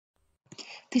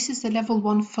This is the Level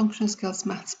 1 Functional Skills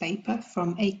Maths paper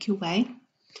from AQA.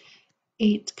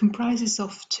 It comprises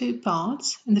of two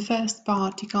parts. In the first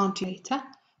part you can't do data,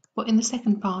 but in the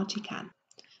second part you can.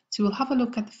 So we'll have a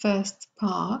look at the first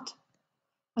part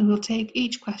and we'll take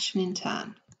each question in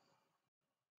turn.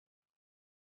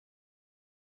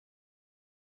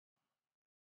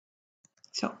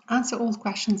 So answer all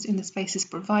questions in the spaces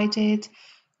provided.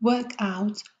 Work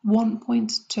out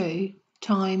 1.2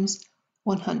 times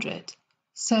 100.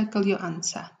 Circle your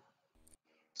answer.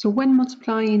 So when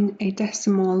multiplying a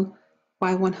decimal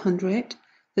by 100,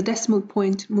 the decimal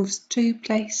point moves 2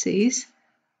 places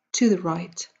to the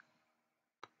right.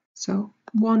 So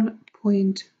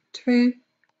 1.2, I'm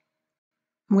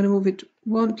going to move it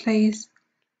one place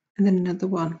and then another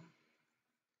one.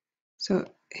 So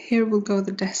here will go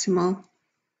the decimal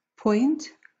point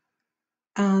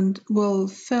and we'll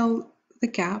fill the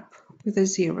gap with a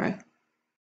 0.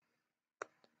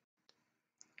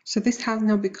 So this has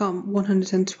now become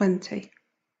 120.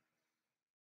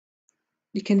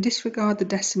 You can disregard the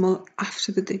decimal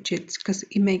after the digits because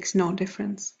it makes no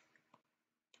difference.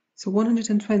 So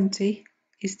 120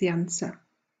 is the answer.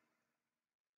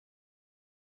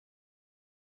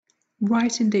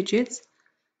 Write in digits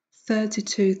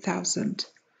 32,000.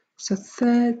 So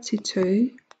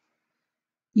 32,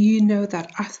 you know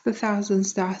that after the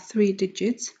thousands there are 3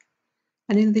 digits,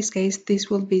 and in this case this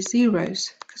will be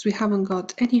zeros because we haven't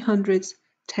got any hundreds,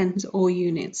 tens or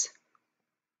units.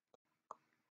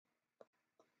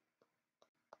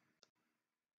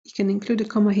 You can include a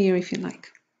comma here if you like.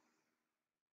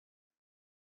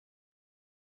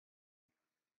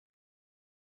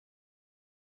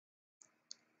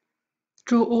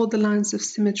 Draw all the lines of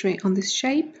symmetry on this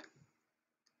shape.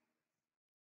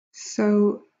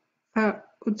 So that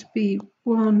would be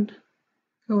one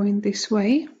going this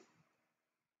way,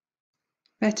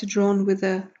 better drawn with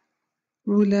a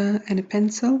ruler and a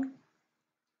pencil,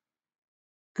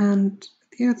 and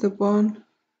the other one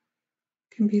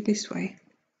can be this way,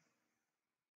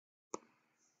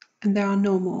 and there are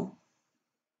no more.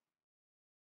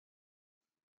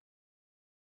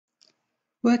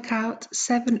 Work out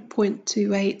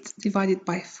 7.28 divided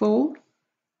by 4.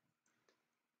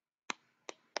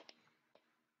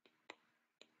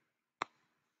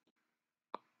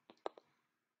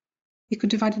 You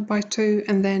could divide it by 2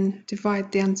 and then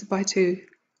divide the answer by 2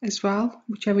 as well,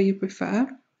 whichever you prefer,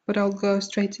 but I'll go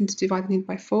straight into dividing it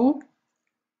by 4.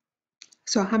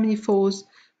 So how many 4s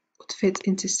would fit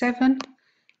into 7?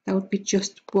 That would be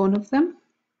just one of them,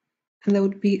 and there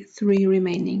would be 3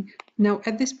 remaining. Now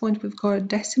at this point we've got a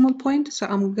decimal point, so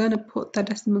I'm going to put that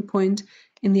decimal point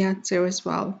in the answer as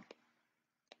well.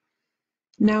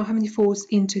 Now how many 4s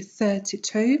into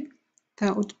 32?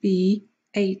 That would be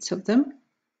 8 of them.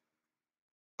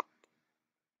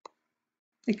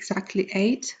 Exactly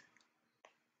 8.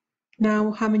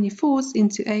 Now how many 4s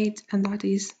into 8? And that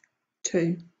is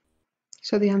 2.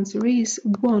 So the answer is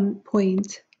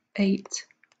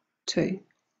 1.82.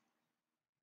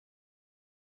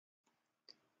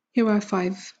 Here are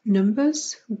 5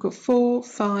 numbers. We've got 4,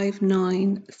 5,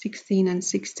 9, 16 and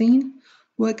 16.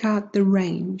 Work out the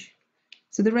range.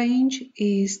 So the range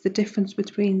is the difference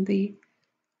between the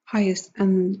highest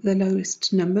and the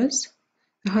lowest numbers.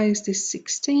 The highest is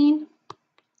 16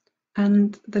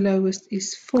 and the lowest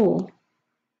is 4.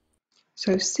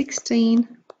 So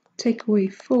 16 take away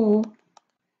 4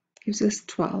 gives us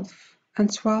 12,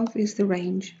 and 12 is the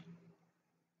range.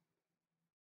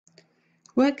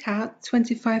 Work out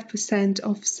 25%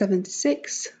 of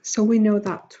 76, so we know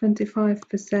that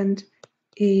 25%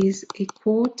 is a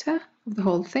quarter of the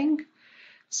whole thing.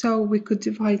 So we could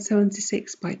divide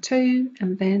 76 by 2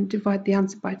 and then divide the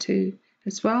answer by 2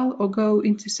 as well, or go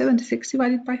into 76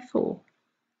 divided by 4.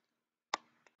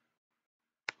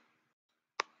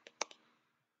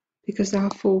 Because there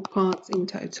are 4 parts in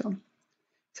total.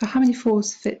 So how many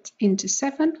 4s fit into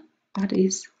 7? That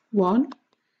is 1.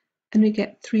 And we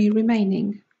get 3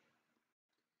 remaining.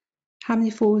 How many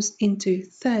 4s into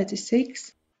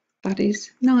 36? That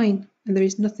is 9, and there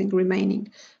is nothing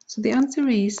remaining. So the answer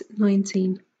is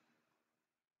 19.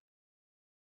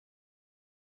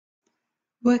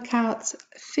 Work out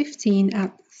 15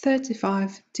 at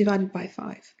 35 divided by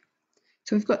 5.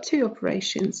 So we've got 2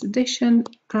 operations, addition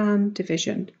and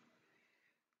division.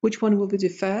 Which one will we do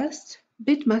first?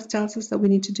 BidMath tells us that we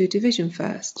need to do division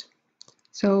first.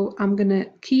 So I'm going to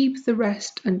keep the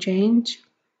rest unchanged.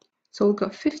 So we've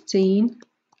got 15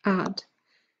 add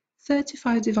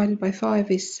 35 divided by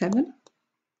 5 is 7.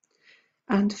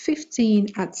 And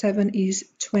 15 add 7 is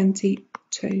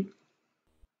 22.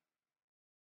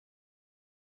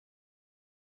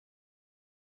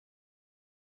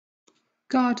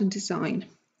 Garden design.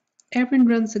 Erin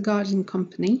runs a garden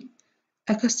company.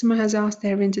 A customer has asked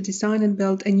Erin to design and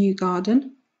build a new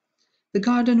garden. The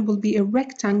garden will be a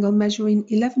rectangle measuring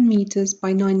 11 meters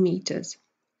by 9 meters.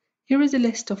 Here is a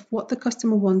list of what the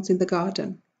customer wants in the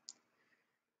garden.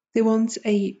 They want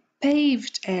a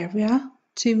paved area,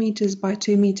 2 meters by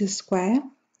 2 meters square,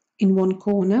 in one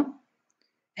corner,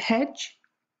 a hedge,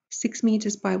 6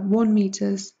 meters by 1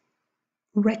 meters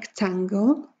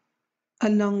rectangle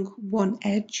along one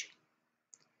edge,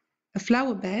 a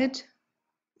flower bed,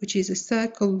 which is a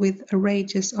circle with a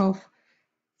radius of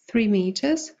 3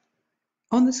 meters.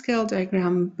 On the scale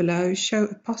diagram below, show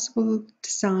a possible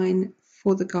design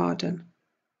for the garden.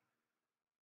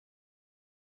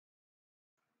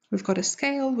 We've got a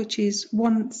scale which is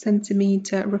 1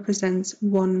 centimeter represents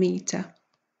 1 meter.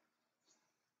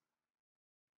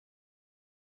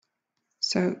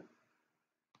 So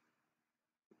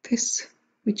this,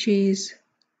 which is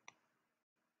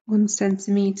 1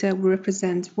 centimeter, will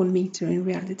represent 1 meter in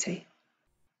reality.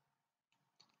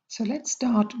 So let's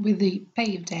start with the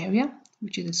paved area,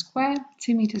 which is a square,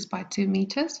 2 meters by 2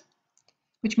 meters,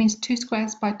 which means 2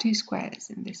 squares by 2 squares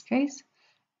in this case,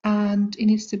 and it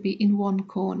needs to be in one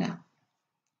corner.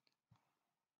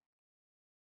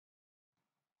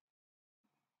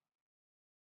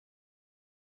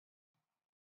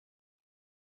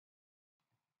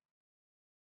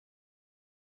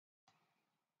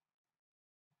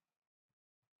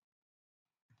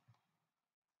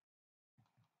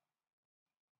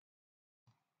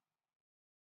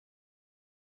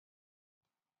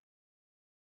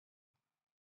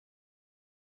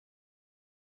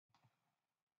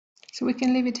 So we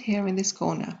can leave it here in this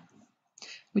corner.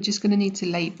 We're just going to need to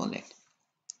label it.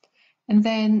 And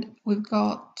then we've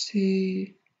got to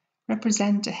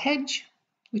represent a hedge,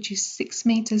 which is 6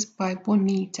 meters by 1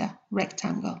 meter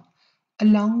rectangle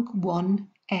along one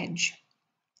edge.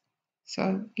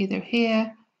 So either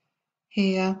here,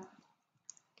 here,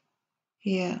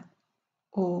 here,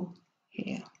 or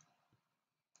here.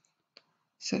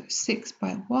 So 6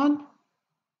 by 1.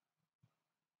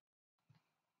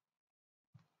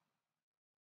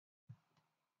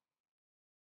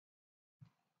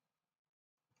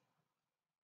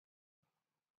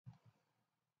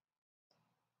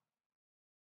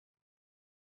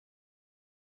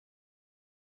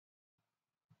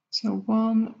 So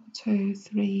 1, 2,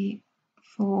 3,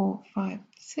 4, 5,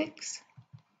 6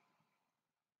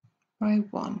 by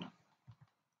 1.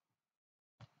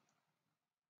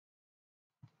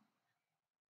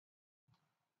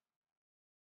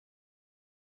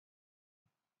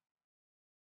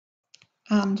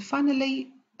 And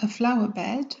finally, a flower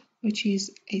bed, which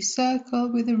is a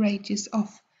circle with a radius of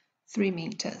 3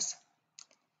 meters.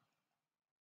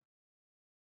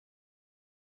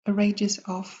 A radius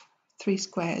of 3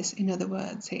 squares, in other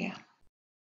words, here.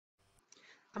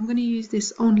 I'm going to use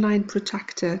this online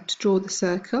protractor to draw the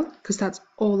circle because that's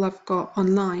all I've got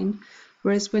online,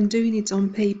 whereas when doing it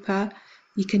on paper,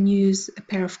 you can use a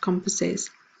pair of compasses.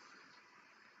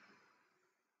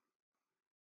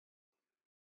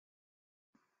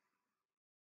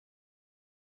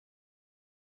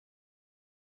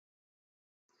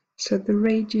 So the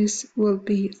radius will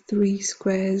be 3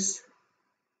 squares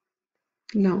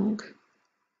long.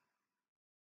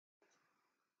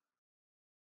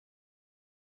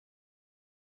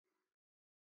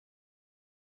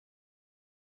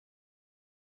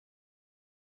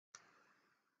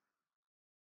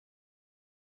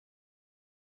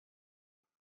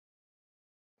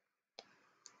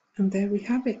 And there we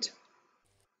have it.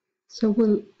 So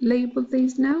we'll label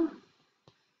these now.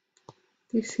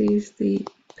 This is the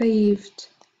paved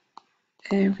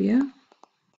area.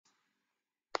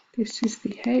 This is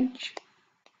the hedge.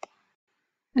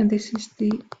 And this is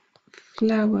the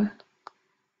flower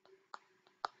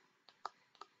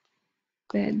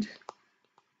bed.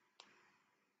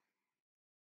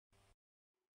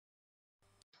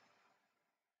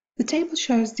 The table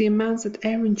shows the amounts that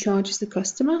Erin charges the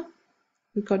customer.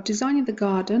 We've got designing the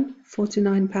garden,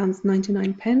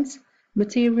 £49.99,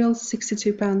 materials,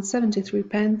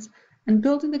 £62.73, and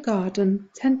building the garden,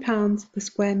 £10 per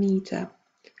square metre.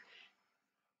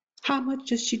 How much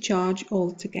does she charge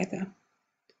altogether?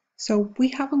 So we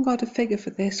haven't got a figure for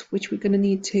this, which we're going to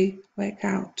need to work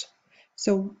out.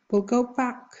 So we'll go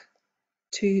back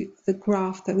to the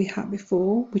graph that we had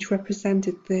before, which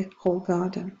represented the whole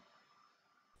garden.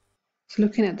 So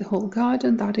looking at the whole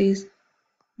garden, that is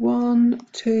 1,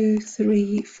 2,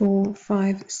 3, 4,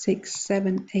 5, 6,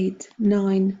 7, 8,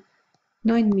 9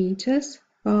 meters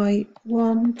by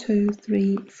 1, 2,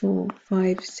 3, 4,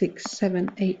 5, 6,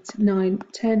 7, 8, 9,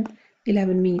 10,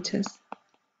 11 meters.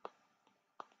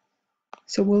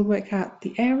 So we'll work out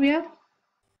the area.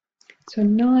 So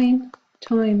 9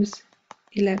 times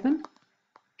 11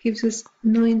 gives us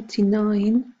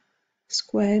 99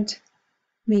 squared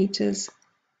meters,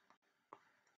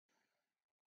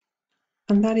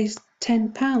 and that is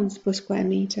 £10 per square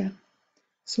meter.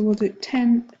 So we'll do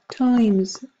 10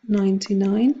 times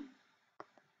 99,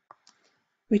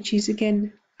 which is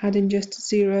again adding just a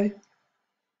 0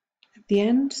 at the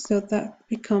end, so that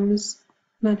becomes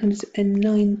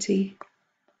 £990.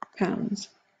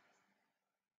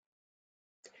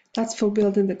 That's for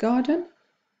building the garden.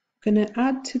 I'm going to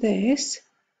add to this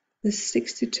the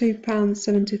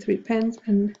 £62.73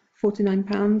 and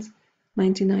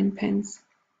 £49.99.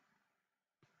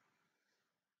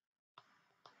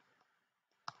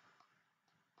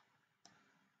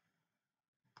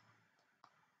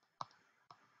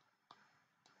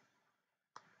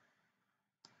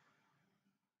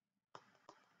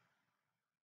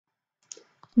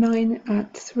 Nine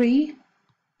at 3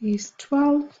 is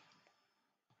 12.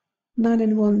 9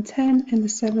 and 1, 10, and the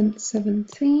 7,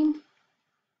 17.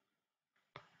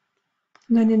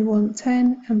 9 and 1,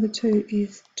 10, and the 2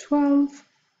 is 12.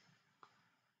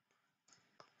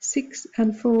 6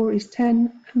 and 4 is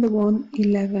 10, and the 1,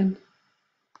 11.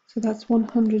 So that's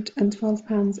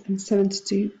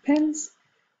 £112.72.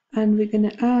 And we're going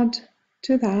to add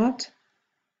to that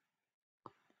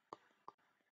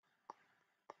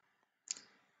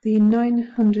the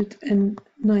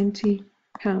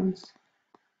 £990.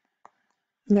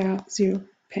 There are 0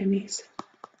 pennies.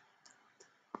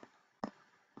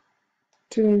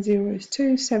 2 and 0 is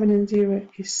 2, 7 and 0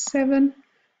 is 7,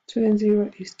 2 and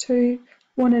 0 is 2,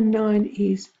 1 and 9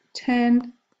 is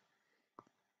 10,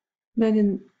 9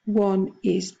 and 1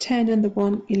 is 10, and the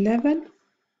 1, 11.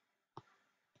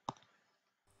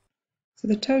 So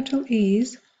the total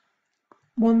is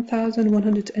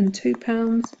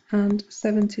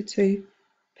 £1,102.72.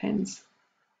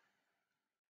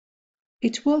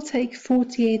 It will take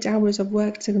 48 hours of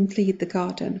work to complete the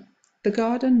garden. The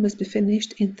garden must be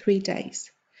finished in 3 days.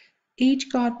 Each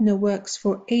gardener works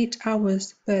for 8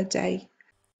 hours per day.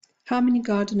 How many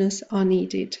gardeners are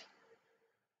needed?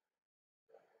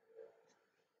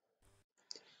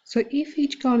 So if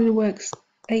each gardener works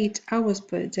 8 hours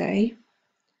per day,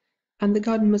 and the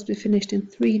garden must be finished in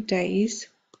 3 days,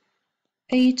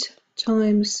 8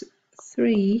 times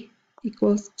 3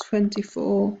 equals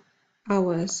 24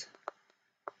 hours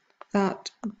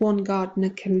that one gardener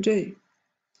can do.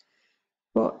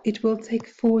 But it will take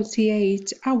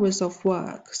 48 hours of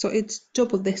work, so it's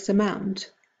double this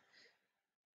amount.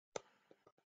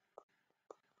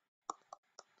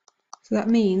 So that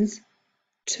means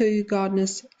 2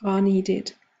 gardeners are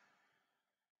needed.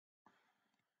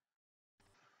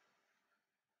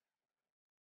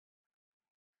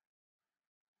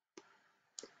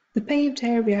 The paved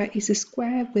area is a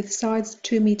square with sides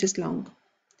 2 meters long.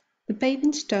 The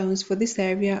paving stones for this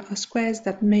area are squares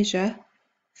that measure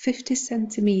 50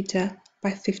 centimeter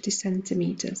by 50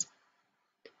 centimeters.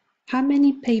 How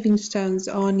many paving stones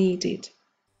are needed?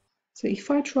 So if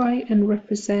I try and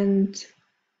represent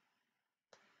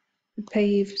the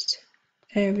paved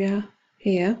area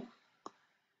here,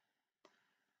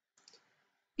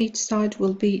 each side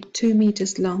will be 2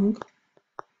 meters long,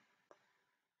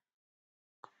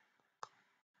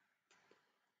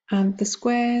 and the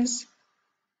squares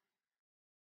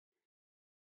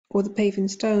or the paving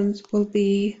stones will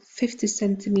be 50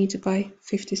 centimeter by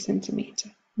 50 centimeter.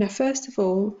 Now, first of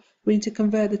all, we need to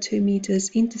convert the 2 meters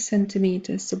into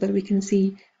centimeters so that we can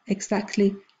see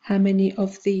exactly how many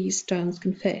of these stones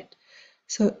can fit.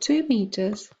 So 2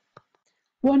 meters,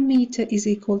 1 meter is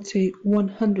equal to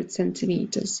 100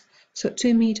 centimeters. So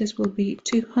 2 meters will be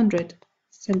 200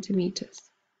 centimeters.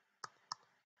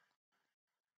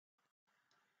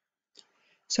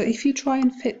 So if you try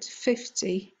and fit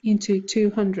 50 into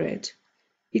 200,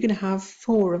 you're going to have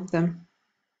 4 of them.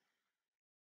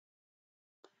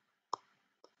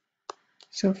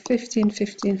 So 50 and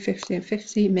 50 and 50 and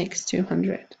 50 makes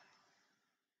 200.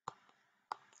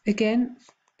 Again,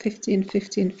 50 and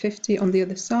 50 and 50 on the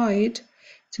other side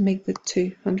to make the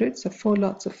 200, so 4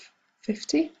 lots of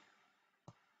 50.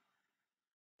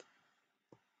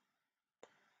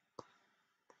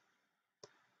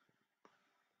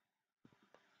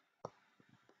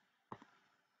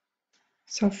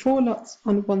 So 4 lots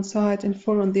on one side and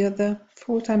 4 on the other.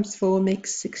 4 times 4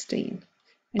 makes 16.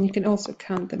 And you can also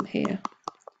count them here.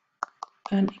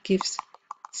 And it gives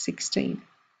 16.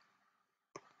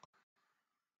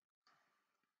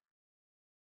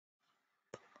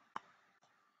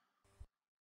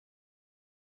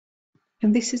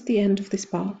 And this is the end of this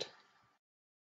part.